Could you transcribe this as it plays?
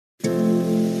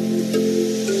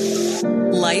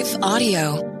Life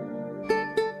Audio.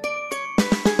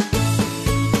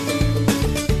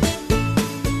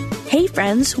 Hey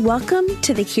friends, welcome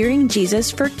to the Hearing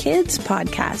Jesus for Kids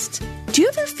podcast. Do you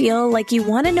ever feel like you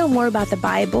want to know more about the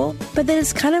Bible, but then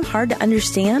it's kind of hard to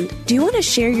understand? Do you want to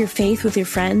share your faith with your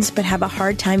friends, but have a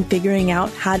hard time figuring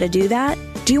out how to do that?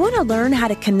 Do you want to learn how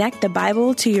to connect the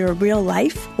Bible to your real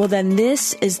life? Well, then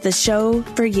this is the show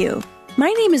for you. My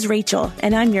name is Rachel,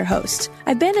 and I'm your host.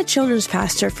 I've been a children's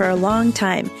pastor for a long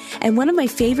time, and one of my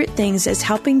favorite things is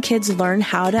helping kids learn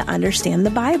how to understand the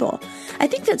Bible. I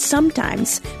think that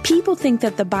sometimes people think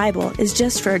that the Bible is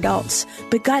just for adults,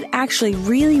 but God actually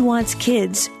really wants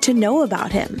kids to know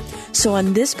about Him. So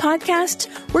on this podcast,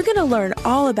 we're going to learn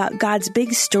all about God's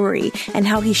big story and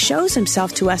how He shows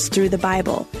Himself to us through the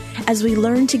Bible. As we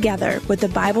learn together what the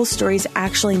Bible stories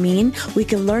actually mean, we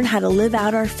can learn how to live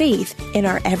out our faith in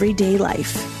our everyday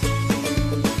life.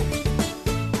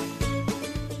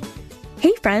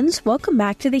 Hey friends, welcome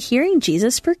back to the Hearing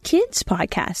Jesus for Kids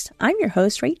podcast. I'm your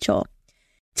host, Rachel.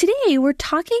 Today we're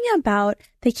talking about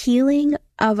the healing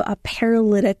of a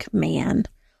paralytic man.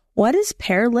 What does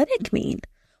paralytic mean?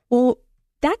 Well,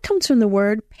 that comes from the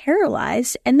word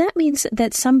paralyzed, and that means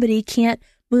that somebody can't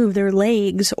move their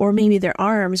legs or maybe their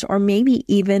arms or maybe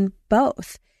even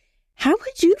both. How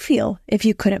would you feel if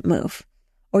you couldn't move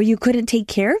or you couldn't take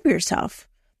care of yourself?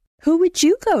 Who would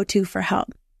you go to for help?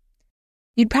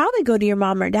 You'd probably go to your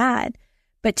mom or dad.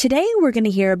 But today we're going to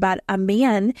hear about a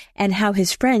man and how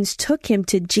his friends took him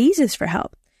to Jesus for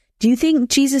help. Do you think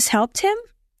Jesus helped him?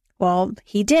 Well,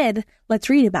 He did. Let's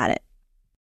read about it.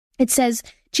 It says,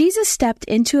 Jesus stepped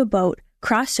into a boat,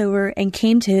 crossed over, and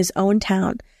came to his own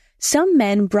town. Some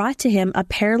men brought to him a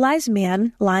paralyzed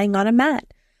man lying on a mat.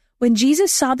 When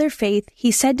Jesus saw their faith,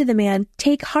 He said to the man,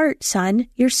 "Take heart, son,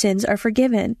 your sins are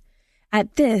forgiven."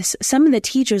 At this, some of the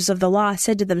teachers of the law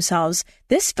said to themselves,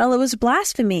 "This fellow is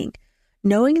blaspheming."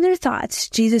 Knowing their thoughts,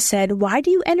 Jesus said, "Why do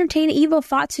you entertain evil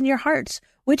thoughts in your hearts?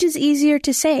 Which is easier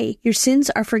to say, 'Your sins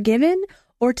are forgiven,'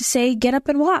 or to say, 'Get up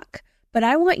and walk'? But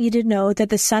I want you to know that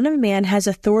the Son of Man has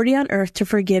authority on earth to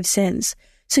forgive sins."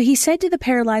 So He said to the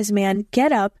paralyzed man,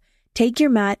 "Get up, take your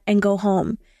mat, and go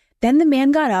home." Then the man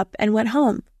got up and went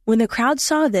home. When the crowd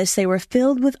saw this, they were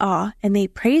filled with awe, and they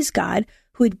praised God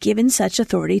who had given such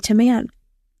authority to man.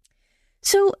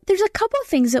 So there's a couple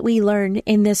things that we learn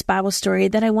in this Bible story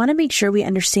that I want to make sure we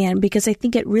understand because I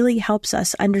think it really helps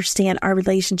us understand our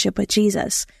relationship with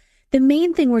Jesus. The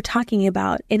main thing we're talking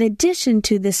about, in addition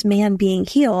to this man being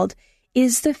healed,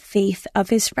 is the faith of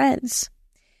his friends.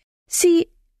 See,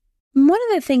 one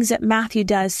of the things that Matthew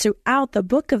does throughout the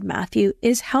book of Matthew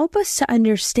is help us to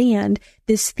understand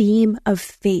this theme of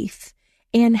faith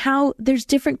and how there's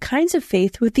different kinds of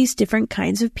faith with these different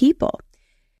kinds of people.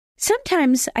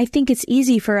 Sometimes I think it's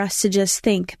easy for us to just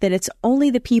think that it's only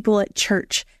the people at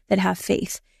church that have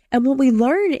faith. And what we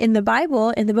learn in the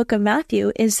Bible, in the book of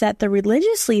Matthew, is that the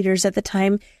religious leaders at the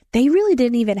time, they really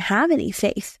didn't even have any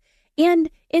faith. And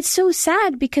it's so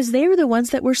sad because they were the ones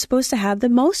that were supposed to have the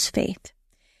most faith.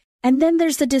 And then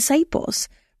there's the disciples.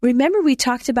 Remember we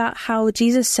talked about how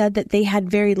Jesus said that they had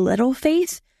very little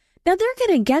faith? Now they're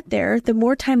going to get there. The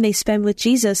more time they spend with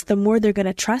Jesus, the more they're going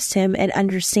to trust Him and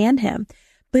understand Him.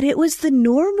 But it was the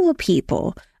normal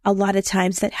people, a lot of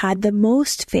times, that had the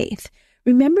most faith.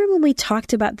 Remember when we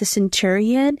talked about the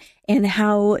centurion and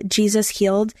how Jesus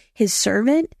healed his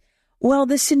servant? Well,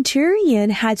 the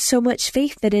centurion had so much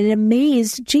faith that it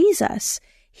amazed Jesus.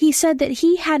 He said that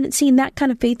he hadn't seen that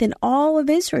kind of faith in all of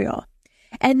Israel.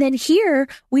 And then here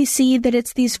we see that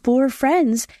it's these 4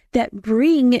 friends that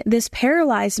bring this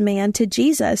paralyzed man to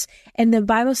Jesus. And the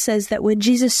Bible says that when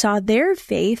Jesus saw their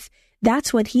faith,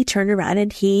 that's when He turned around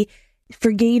and He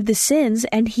forgave the sins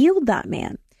and healed that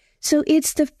man. So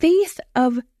it's the faith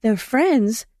of the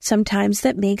friends sometimes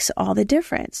that makes all the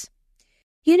difference.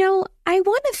 You know, I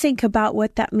want to think about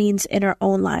what that means in our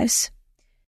own lives.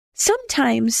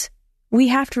 Sometimes we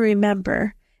have to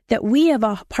remember that we have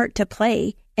a part to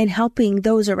play in helping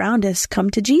those around us come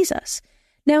to Jesus.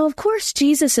 Now, of course,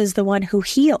 Jesus is the one who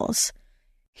heals.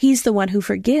 He's the one who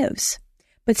forgives.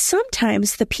 But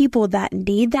sometimes the people that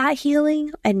need that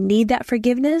healing and need that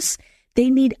forgiveness, they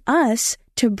need us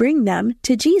to bring them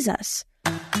to Jesus.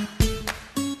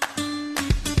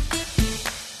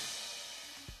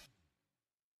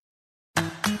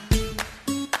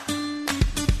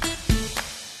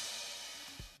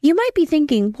 You might be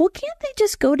thinking, well, can't they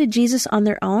just go to Jesus on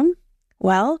their own?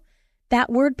 Well,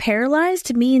 that word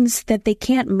paralyzed means that they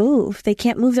can't move. They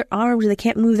can't move their arms, or they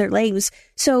can't move their legs.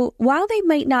 So while they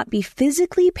might not be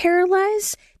physically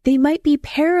paralyzed, they might be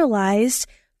paralyzed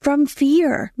from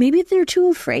fear. Maybe they're too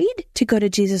afraid to go to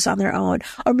Jesus on their own,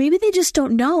 or maybe they just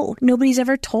don't know. Nobody's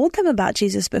ever told them about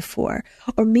Jesus before,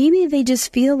 or maybe they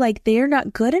just feel like they're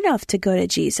not good enough to go to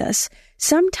Jesus.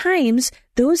 Sometimes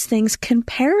those things can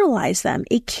paralyze them.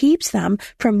 It keeps them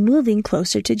from moving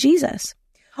closer to Jesus.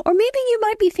 Or maybe you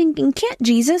might be thinking, can't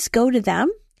Jesus go to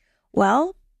them?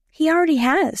 Well, he already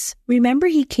has. Remember,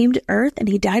 he came to earth and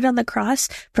he died on the cross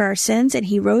for our sins and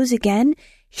he rose again.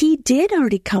 He did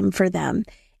already come for them.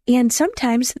 And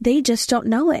sometimes they just don't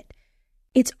know it.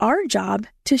 It's our job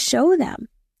to show them.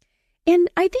 And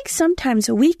I think sometimes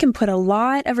we can put a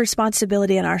lot of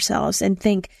responsibility on ourselves and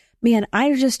think, man,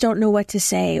 I just don't know what to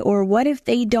say. Or what if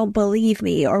they don't believe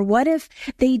me? Or what if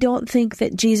they don't think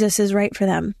that Jesus is right for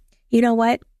them? You know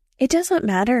what? It doesn't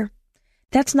matter.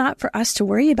 That's not for us to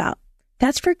worry about.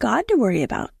 That's for God to worry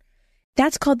about.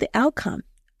 That's called the outcome.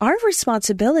 Our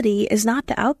responsibility is not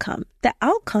the outcome. The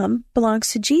outcome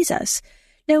belongs to Jesus.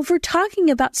 Now, if we're talking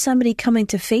about somebody coming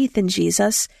to faith in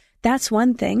Jesus, that's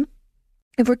one thing.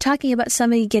 If we're talking about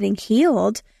somebody getting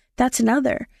healed, that's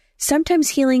another. Sometimes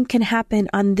healing can happen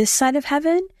on this side of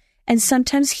heaven, and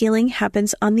sometimes healing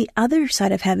happens on the other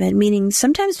side of heaven, meaning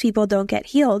sometimes people don't get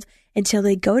healed until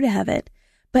they go to heaven.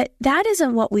 But that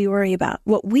isn't what we worry about.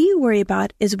 What we worry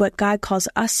about is what God calls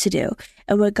us to do.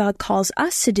 And what God calls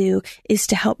us to do is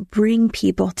to help bring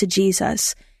people to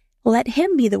Jesus. Let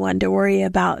him be the one to worry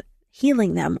about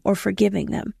healing them or forgiving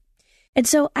them. And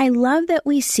so I love that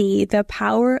we see the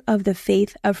power of the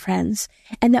faith of friends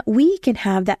and that we can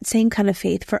have that same kind of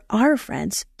faith for our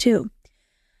friends too.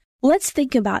 Let's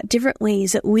think about different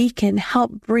ways that we can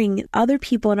help bring other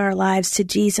people in our lives to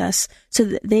Jesus so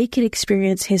that they can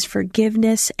experience his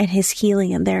forgiveness and his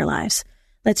healing in their lives.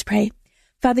 Let's pray.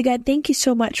 Father God, thank you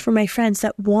so much for my friends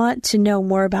that want to know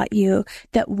more about you,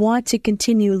 that want to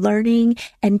continue learning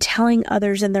and telling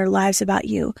others in their lives about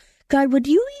you. God, would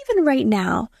you even right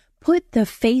now put the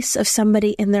face of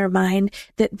somebody in their mind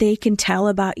that they can tell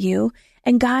about you?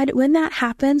 And God, when that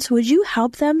happens, would you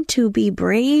help them to be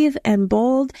brave and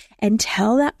bold and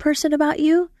tell that person about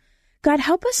you? God,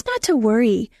 help us not to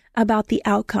worry about the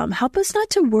outcome. Help us not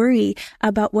to worry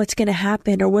about what's going to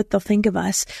happen or what they'll think of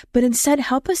us, but instead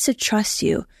help us to trust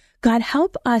you. God,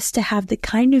 help us to have the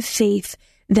kind of faith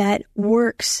that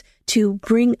works to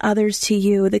bring others to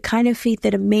you, the kind of faith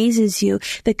that amazes you,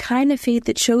 the kind of faith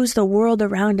that shows the world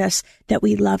around us that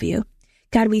we love you.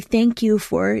 God, we thank you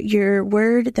for your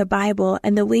word, the Bible,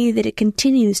 and the way that it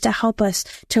continues to help us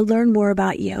to learn more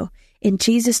about you. In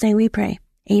Jesus' name we pray.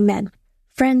 Amen.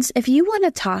 Friends, if you want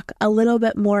to talk a little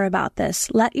bit more about this,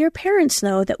 let your parents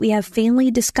know that we have family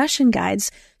discussion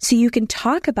guides so you can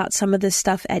talk about some of this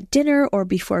stuff at dinner or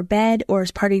before bed or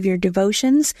as part of your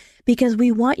devotions, because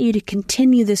we want you to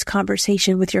continue this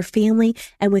conversation with your family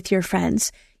and with your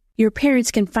friends. Your parents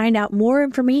can find out more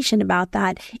information about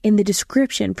that in the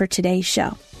description for today's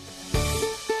show.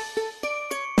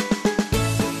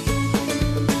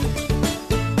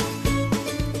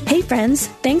 Hey friends,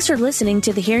 thanks for listening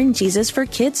to the Hearing Jesus for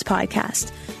Kids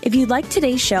podcast. If you like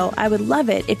today's show, I would love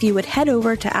it if you would head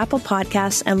over to Apple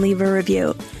Podcasts and leave a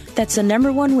review. That's the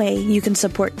number one way you can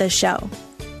support this show.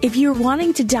 If you're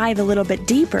wanting to dive a little bit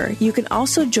deeper, you can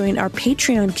also join our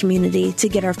Patreon community to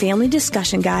get our family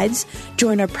discussion guides,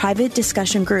 join our private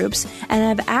discussion groups,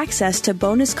 and have access to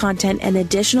bonus content and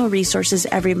additional resources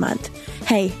every month.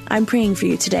 Hey, I'm praying for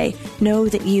you today. Know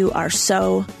that you are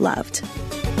so loved.